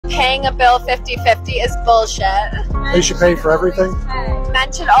paying a bill 50-50 is bullshit. They should pay for everything.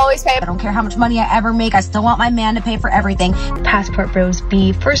 Men should always pay. I don't care how much money I ever make, I still want my man to pay for everything. Passport bros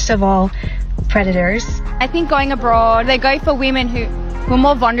be, first of all, predators. I think going abroad, they go for women who are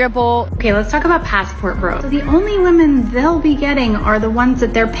more vulnerable. Okay, let's talk about passport bros. So the only women they'll be getting are the ones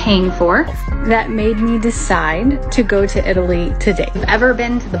that they're paying for. That made me decide to go to Italy today. If you've ever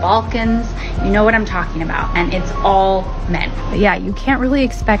been to the Balkans, you know what I'm talking about, and it's all men. But yeah, you can't really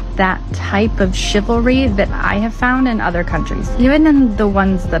expect that type of chivalry that I have found in other countries. Even in the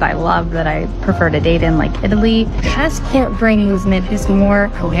ones that I love, that I prefer to date in, like Italy, passport bro movement is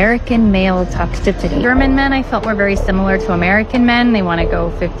more American male toxicity. German men I felt were very similar to American men. They want to go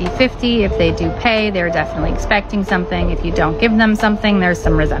 50-50. If they do pay, they're definitely expecting something. If you don't give them something, there's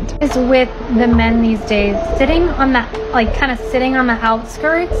some resentment. It's with the men these days sitting on the, kind of sitting on the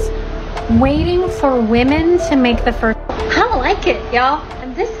outskirts, waiting for women to make the first. I don't like it, y'all.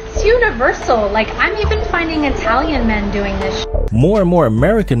 And this is universal. I'm even finding Italian men doing this. More and more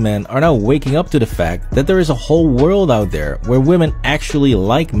American men are now waking up to the fact that there is a whole world out there where women actually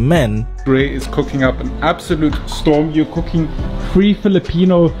like men. Gray is cooking up an absolute storm. You're cooking 3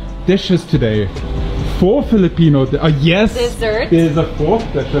 Filipino dishes today. 4 Filipino yes! Dessert? There's a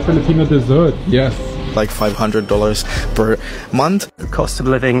 4th dish, a Filipino dessert, yes. Like $500 per month. The cost of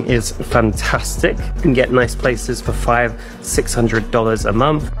living is fantastic. You can get nice places for $500-600 a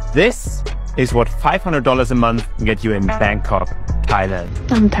month. This is what $500 a month can get you in Bangkok, Thailand.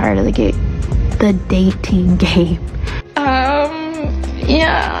 I'm tired of the dating game.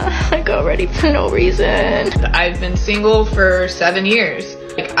 Yeah, I got ready for no reason. I've been single for 7 years.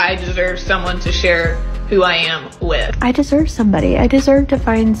 I deserve someone to share who I am with. I deserve somebody. I deserve to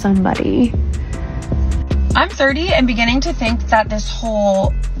find somebody. I'm 30 and beginning to think that this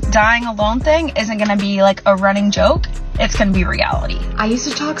whole dying alone thing isn't gonna be a running joke. It's gonna be reality. I used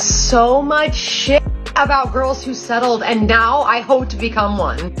to talk so much shit about girls who settled, and now I hope to become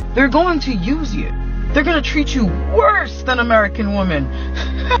one. They're going to use you. They're gonna treat you worse than American women.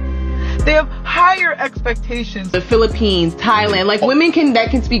 They have higher expectations. The Philippines, Thailand, women that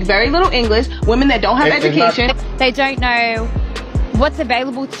can speak very little English, women that don't have education. They don't know what's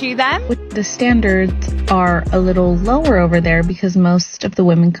available to them. The standards are a little lower over there because most of the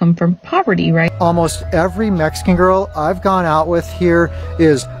women come from poverty, right? Almost every Mexican girl I've gone out with here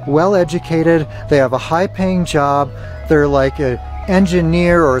is well educated. They have a high paying job. They're like an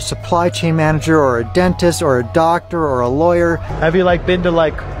engineer or a supply chain manager or a dentist or a doctor or a lawyer. Have you been to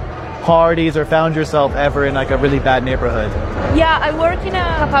parties or found yourself ever in a really bad neighborhood? Yeah, I work in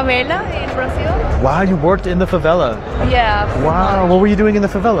a favela in Brazil. Wow, you worked in the favela? Yeah. Wow, what were you doing in the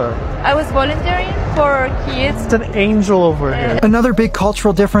favela? I was volunteering for kids. It's an angel over here. Another big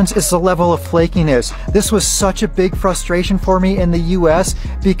cultural difference is the level of flakiness. This was such a big frustration for me in the US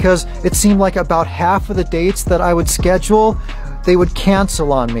because it seemed like about half of the dates that I would schedule, they would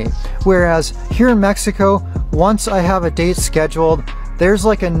cancel on me. Whereas here in Mexico, once I have a date scheduled, there's a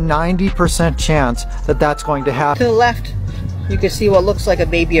 90% chance that that's going to happen. To the left, you can see what looks like a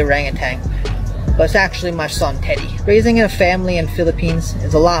baby orangutan, but it's actually my son Teddy. Raising a family in Philippines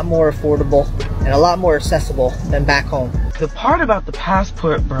is a lot more affordable and a lot more accessible than back home. The part about the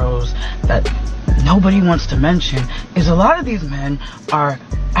passport bros that nobody wants to mention is a lot of these men are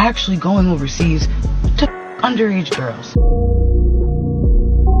actually going overseas to underage girls.